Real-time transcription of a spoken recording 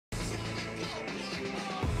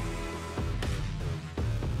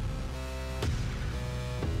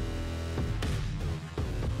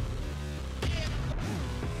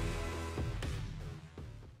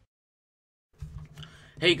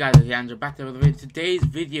Hey guys, it's Leandro back there with a video. Today's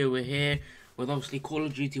video we're here with obviously Call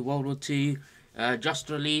of Duty World War II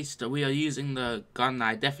just released. We are using the gun that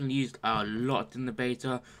I definitely used a lot in the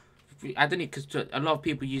beta. I don't know, because a lot of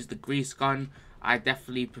people use the grease gun. I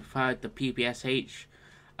definitely preferred the PPSH.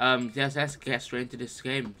 Let's get straight into this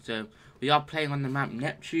game. So we are playing on the map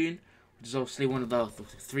Neptune, which is obviously one of the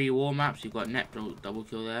 3 war maps. You've got double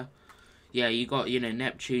kill there. Yeah, you got, you know,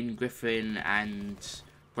 Neptune, Griffin, and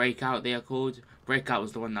Breakout, they are called. Breakout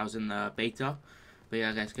was the one that was in the beta. But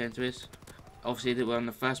yeah, let's get into this. Obviously, we're on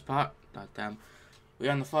the first part. Oh, damn.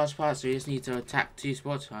 We're on the first part, so you just need to attack 2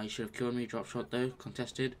 spots. Oh, you should have killed me. Drop shot, though.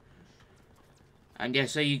 Contested. And yeah,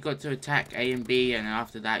 so you got to attack A and B, and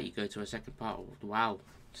after that, you go to a second part. Wow.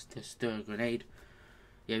 There's still a grenade.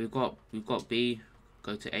 Yeah, we've got B.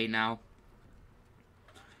 Go to A now.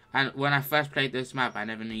 And when I first played this map, I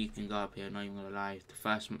never knew you can go up here. Not even gonna lie. The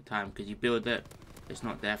first time, because you build it, it's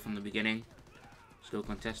not there from the beginning. Still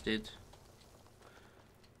contested.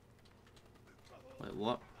 Wait,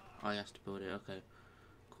 what? Oh, he has to build it. Okay,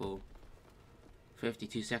 cool.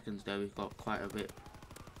 52 seconds though. We've got quite a bit.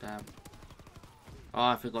 Damn. Oh,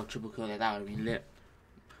 I forgot triple kill there. That would have been lit.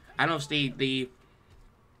 And obviously the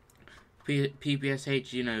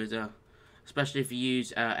PPSH, you know, especially if you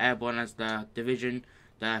use airborne as the division.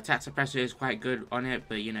 The attack suppressor is quite good on it,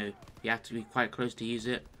 but you know, you have to be quite close to use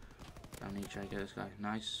it. I need to try to get this guy.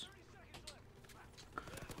 Nice.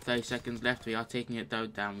 30 seconds left. We are taking it though.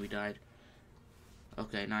 Damn, we died.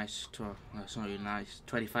 Okay, nice. That's not really nice.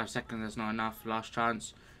 25 seconds, that's not enough. Last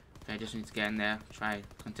chance. Okay, just need to get in there. Try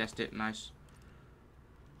contest it. Nice.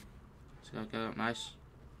 Let's go up. Nice.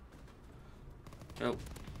 Go.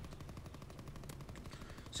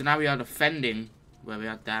 So now we are defending where we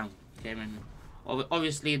are down. Came in.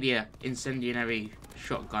 Obviously, the incendiary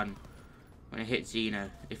shotgun, when it hits you, you know,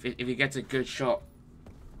 if he gets a good shot,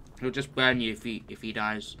 he'll just burn you if he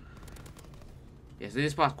dies. Yeah, so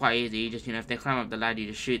this part's quite easy. You just, you know, if they climb up the ladder, you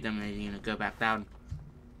just shoot them and, you know, go back down.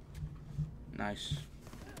 Nice.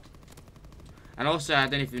 And also, I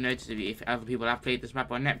don't know if you've noticed, if other people have played this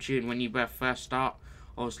map on Neptune, when you first start,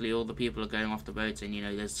 obviously all the people are going off the boats, and you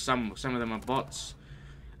know, there's some of them are bots.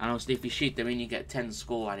 And obviously, if you shoot them in, you get 10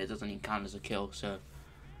 score, and it doesn't even count as a kill. So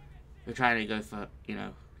we're trying to go for, you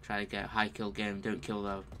know, try to get a high kill game. Don't kill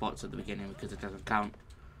the bots at the beginning because it doesn't count.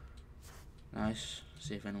 Nice.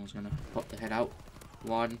 See if anyone's gonna pop the head out.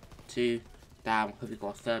 1, 2. Damn. Hope we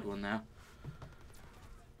got a third one now.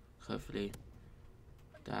 Hopefully.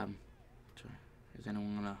 Damn. Is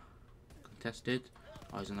anyone gonna contest it?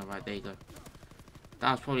 Oh, he's on the right. There you go.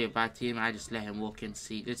 That was probably a bad team. I just let him walk in.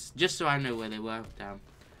 See, it's just so I know where they were. Damn.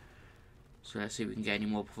 So let's see if we can get any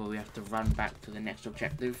more before we have to run back to the next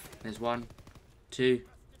objective. There's 1, 2.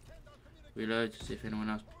 Reload, see if anyone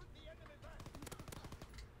else.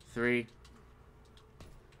 3.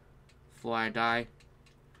 4, I die.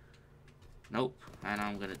 Nope. And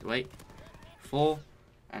I'm gonna wait. 4.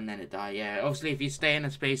 And then it die. Yeah, obviously if you stay in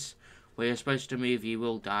a space where you're supposed to move, you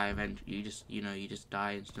will die eventually. You just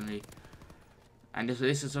die instantly. And this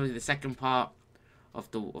is obviously the second part of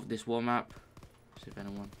this war map. See if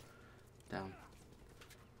anyone down.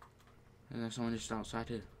 And there's someone just outside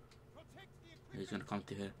here. He's gonna come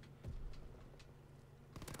to here.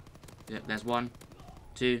 Yep, there's 1,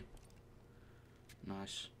 2.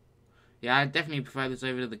 Nice. Yeah, I definitely prefer this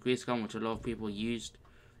over to the grease gun, which a lot of people used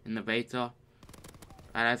in the beta.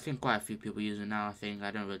 And I think quite a few people use it now, I think.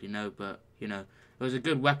 I don't really know, but, you know, it was a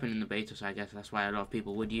good weapon in the beta, so I guess that's why a lot of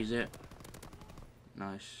people would use it.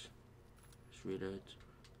 Nice. Just reload.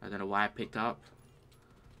 I don't know why I picked up.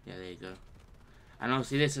 Yeah, there you go. And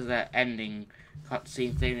obviously this is an ending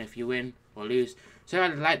cutscene thing if you win or lose. So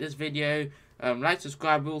if you like this video, like,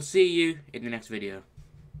 subscribe. We'll see you in the next video.